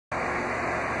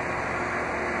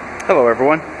Hello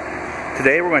everyone.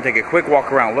 Today we're going to take a quick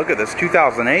walk around look at this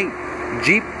 2008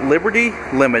 Jeep Liberty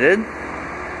Limited.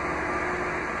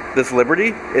 This Liberty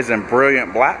is in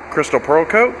brilliant black crystal pearl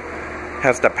coat,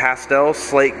 has the pastel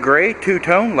slate gray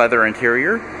two-tone leather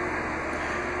interior.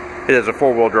 It is a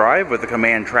four-wheel drive with a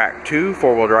Command-Trac 2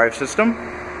 four-wheel drive system.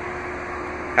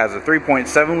 Has a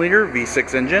 3.7 liter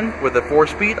V6 engine with a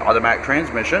 4-speed automatic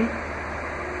transmission.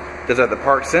 Does have the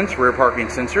park sense rear parking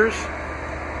sensors,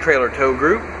 trailer tow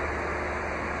group,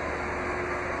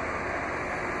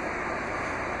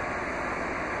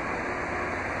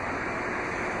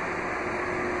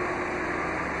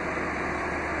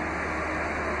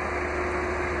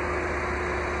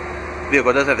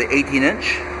 vehicle does have the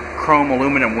 18-inch chrome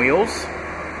aluminum wheels.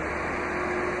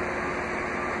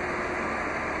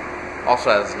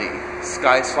 Also has the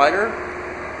sky slider,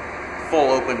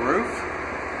 full open roof.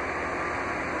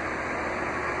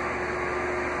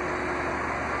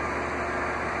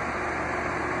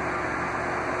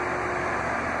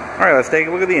 Alright, let's take a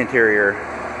look at the interior.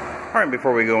 Alright,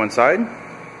 before we go inside,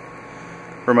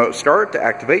 remote start. To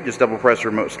activate, just double press the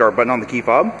remote start button on the key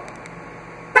fob.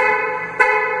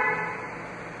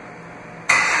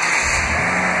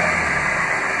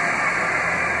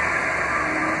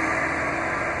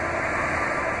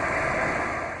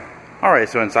 Alright,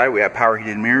 so inside we have power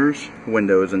heated mirrors,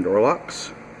 windows, and door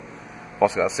locks.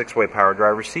 Also got a 6-way power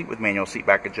driver's seat with manual seat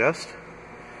back adjust.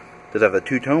 Does have the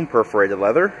two-tone perforated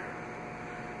leather.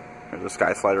 There's the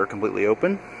sky slider completely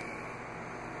open.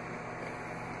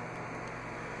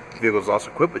 The vehicle is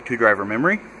also equipped with 2-driver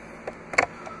memory,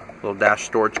 little dash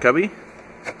storage cubby,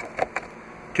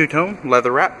 two-tone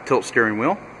leather wrap tilt steering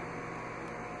wheel.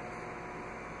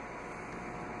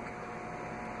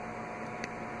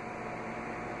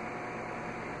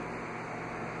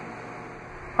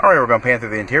 Alright, we're going to pan through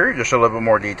the interior, just show a little bit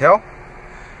more detail.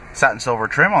 Satin silver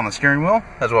trim on the steering wheel,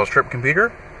 as well as trip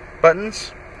computer,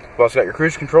 buttons. You've also got your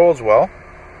cruise control as well.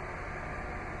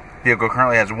 The vehicle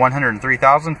currently has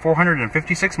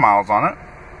 103,456 miles on it.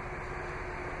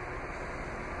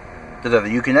 Does have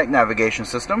the Uconnect navigation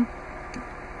system.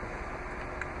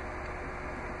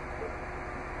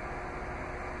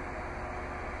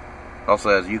 Also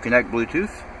has Uconnect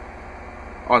Bluetooth,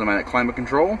 automatic climate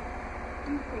control,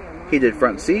 heated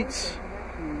front seats,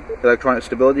 electronic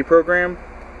stability program,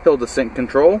 hill descent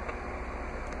control,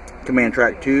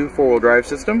 Command-Trac 2 four-wheel drive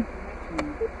system.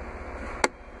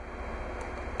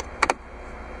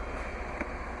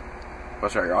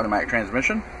 Also got your automatic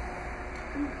transmission,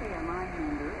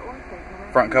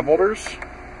 front cup holders,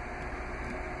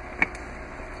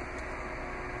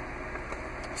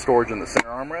 storage in the center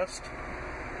armrest.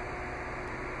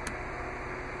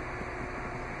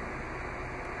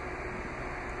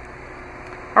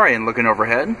 Alright, and looking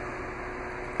overhead, you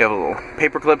have a little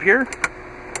paper clip here,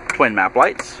 twin map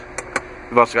lights.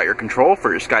 You've also got your control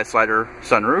for your sky slider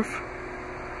sunroof,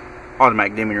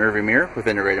 automatic dimming rearview mirror with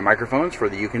integrated microphones for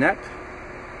the Uconnect.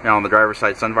 Now on the driver's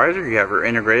side sun visor, you have your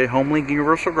integrated HomeLink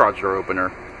universal garage door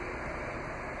opener.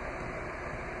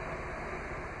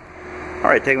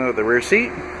 Alright, taking a look at the rear seat.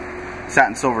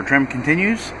 Satin silver trim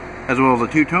continues, as well as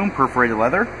a two-tone perforated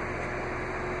leather.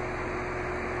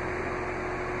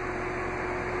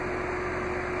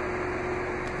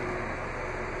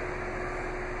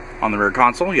 On the rear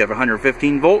console, you have a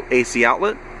 115-volt AC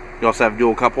outlet. You also have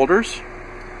dual cup holders.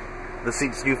 The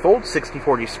seats do fold,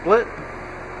 60-40 split.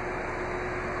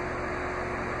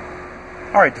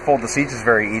 Alright, to fold the seats is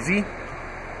very easy.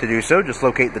 To do so, just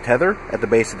locate the tether at the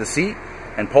base of the seat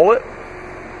and pull it.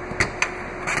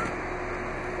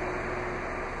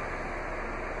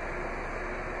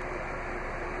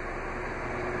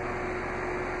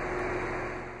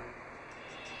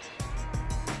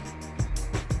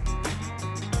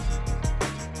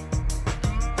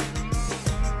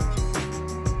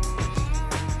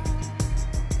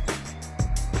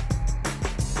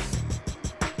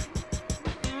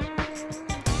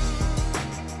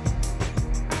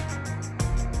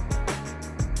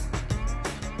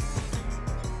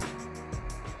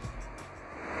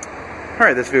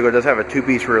 Alright, this vehicle does have a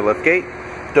 2-piece rear liftgate.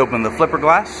 To open the flipper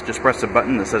glass, just press the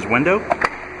button that says window.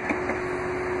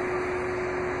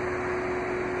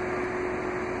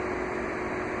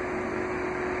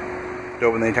 To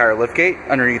open the entire liftgate,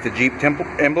 underneath the Jeep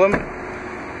emblem,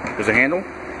 there's a handle.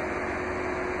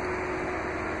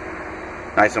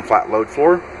 Nice and flat load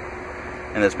floor.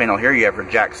 In this panel here, you have your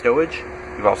jack stowage.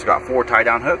 You've also got 4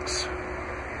 tie-down hooks.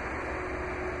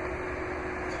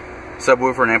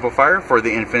 Subwoofer and amplifier for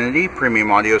the Infinity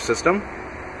premium audio system.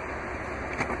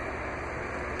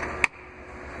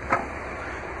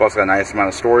 We've also got a nice amount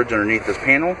of storage underneath this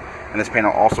panel, and this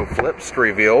panel also flips to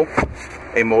reveal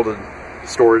a molded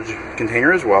storage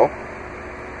container as well.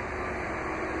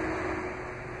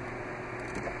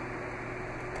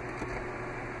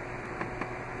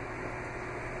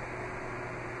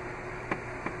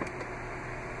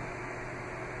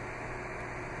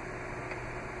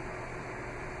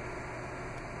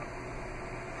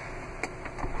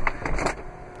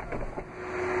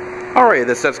 Alright,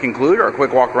 this does conclude our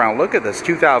quick walk around look at this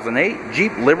 2008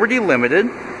 Jeep Liberty Limited.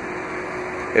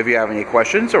 If you have any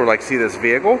questions or would like to see this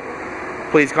vehicle,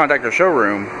 please contact our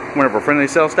showroom. One of our friendly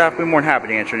sales staff will be more than happy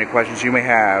to answer any questions you may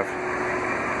have.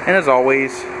 And as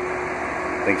always,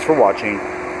 thanks for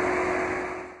watching.